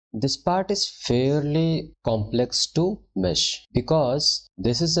this part is fairly complex to mesh because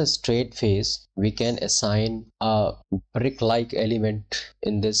this is a straight face. We can assign a brick-like element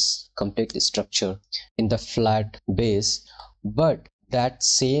in this complete structure in the flat base, but that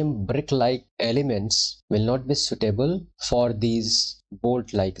same brick-like elements will not be suitable for these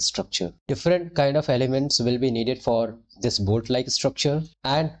bolt-like structure. Different kind of elements will be needed for this bolt-like structure,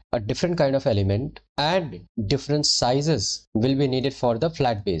 and a different kind of element and different sizes will be needed for the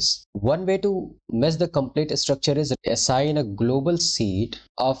flat base. One way to mesh the complete structure is assign a global seed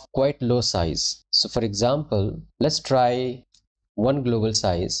of quite low size. So for example, let's try one global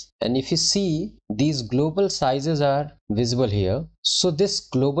size, and if you see, these global sizes are visible here. So this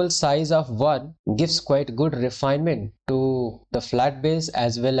global size of 1 gives quite good refinement to the flat base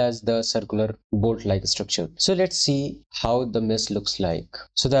as well as the circular bolt-like structure. So let's see how the mesh looks like.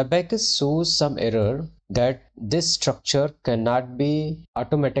 So the Abaqus shows some error that this structure cannot be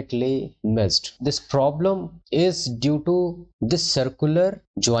automatically meshed. This problem is due to this circular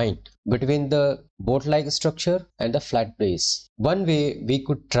joint between the bolt-like structure and the flat base. One way we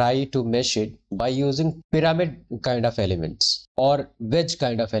could try to mesh it by using pyramid kind of elements or wedge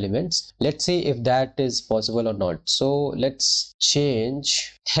kind of elements. Let's see if that is possible or not. So let's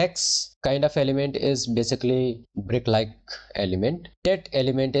change. Hex kind of element is basically brick-like element. Tet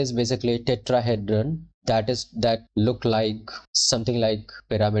element is basically tetrahedron, that look like something like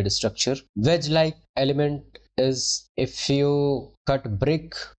pyramid structure. Wedge-like element is if you cut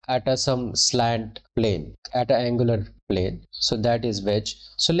brick at some slant plane, at an angular plane, so that is wedge.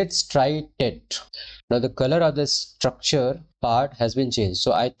 So let's try tet. Now the color of the structure part has been changed,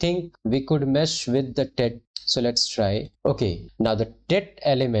 so I think we could mesh with the tet. So let's try. Okay, now the tet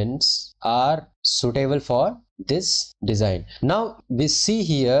elements are suitable for this design. Now we see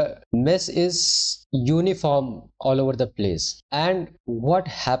here mesh is uniform all over the place, and what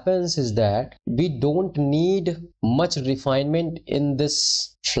happens is that we don't need much refinement in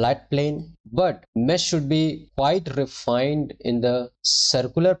this flat plane, but mesh should be quite refined in the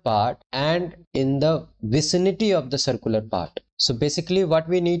circular part and in the vicinity of the circular part. So basically what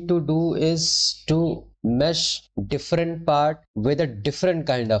we need to do is to mesh different part with a different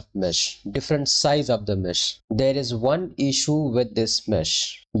kind of mesh, different size of the mesh. There is one issue with this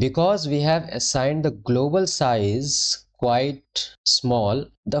mesh. Because we have assigned the global size quite small,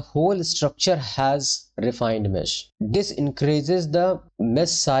 the whole structure has refined mesh. This increases the mesh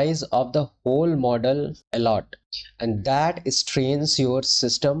size of the whole model a lot, and that strains your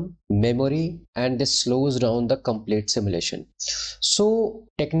system memory and this slows down the complete simulation. So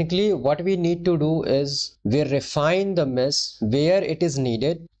technically what we need to do is we refine the mesh where it is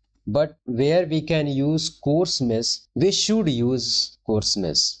needed, but where we can use coarse mesh, we should use coarse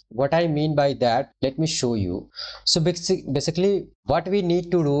mesh. What I mean by that, let me show you. So basically what we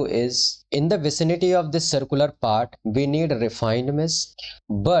need to do is in the vicinity of this circular part we need a refined mesh,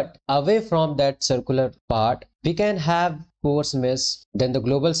 but away from that circular part we can have coarse mesh, then the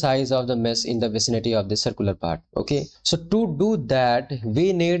global size of the mesh in the vicinity of the circular part. Okay, so to do that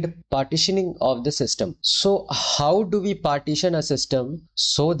we need partitioning of the system. So how do we partition a system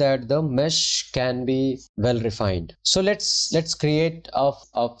so that the mesh can be well refined? So let's create a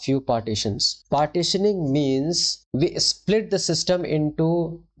few partitions. Partitioning means we split the system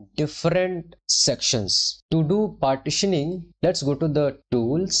into different sections. To do partitioning, let's go to the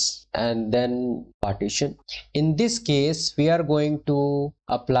tools and then partition. In this case we are going to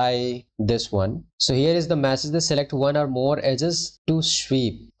apply this one. So here is the message: select one or more edges to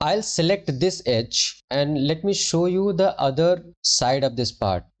sweep. I'll select this edge and let me show you the other side of this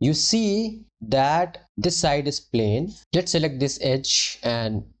part. You see that this side is plain. Let's select this edge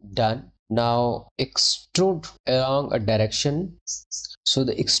and done. Now extrude along a direction. So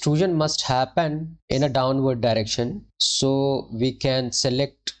the extrusion must happen in a downward direction. So we can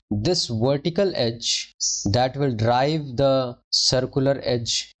select this vertical edge that will drive the circular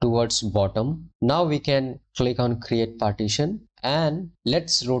edge towards bottom. Now we can click on create partition and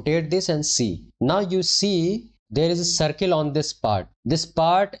let's rotate this and see. Now you see there is a circle on this part. This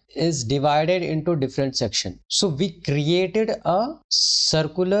part is divided into different sections. So we created a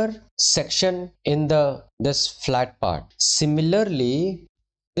circular section in this flat part. Similarly,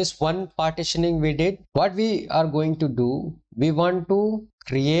 this one partitioning we did, what we are going to do, we want to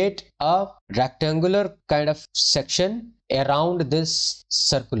create a rectangular kind of section around this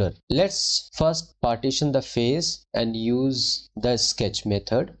circular. Let's first partition the face and use the sketch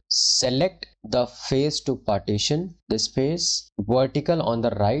method. Select the face to partition, this face, vertical on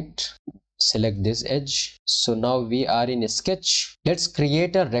the right, select this edge. So now we are in a sketch. Let's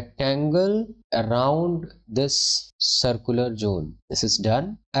create a rectangle around this circular zone. This is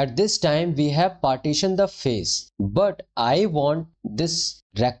done. At this time we have partitioned the face, but I want this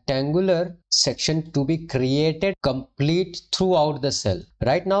rectangular section to be created complete throughout the cell.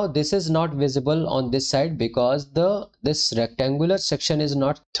 Right now this is not visible on this side because this rectangular section is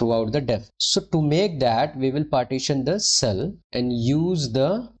not throughout the depth. So to make that, we will partition the cell and use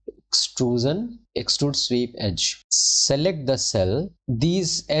the extrude sweep edge. Select the cell.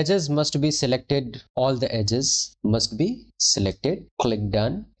 These edges must be selected. All the edges must be selected. Click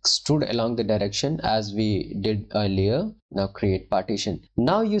done. Extrude along the direction as we did earlier. Now create partition.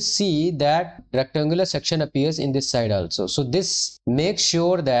 Now you see that rectangular section appears in this side also. So this makes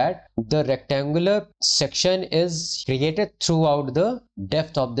sure that the rectangular section is created throughout the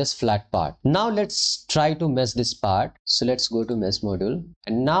depth of this flat part. Now let's try to mesh this part. So let's go to mesh module,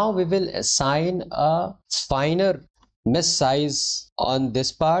 and now we will assign a finer mesh size on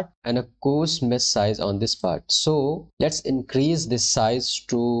this part and a coarse mesh size on this part. So let's increase this size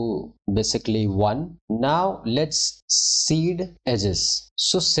to basically 1. Now let's seed edges.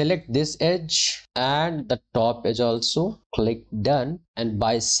 So select this edge and the top edge also. Click done, and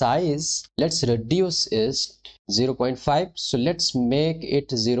by size let's reduce it 0.5. so let's make it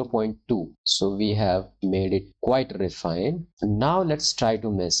 0.2. so we have made it quite refined. Now let's try to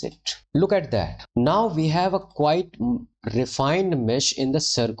mesh it. Look at that. Now we have a quite refined mesh in the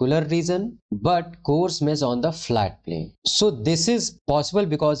circular region but coarse mesh on the flat plane. So this is possible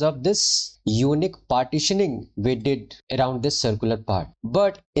because of this unique partitioning we did around this circular part.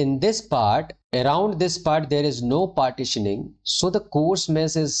 But in this part, around this part, there is no partitioning, so the coarse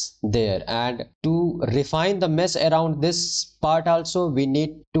mesh is there, and to refine the mesh around this part also we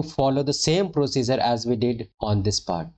need to follow the same procedure as we did on this part.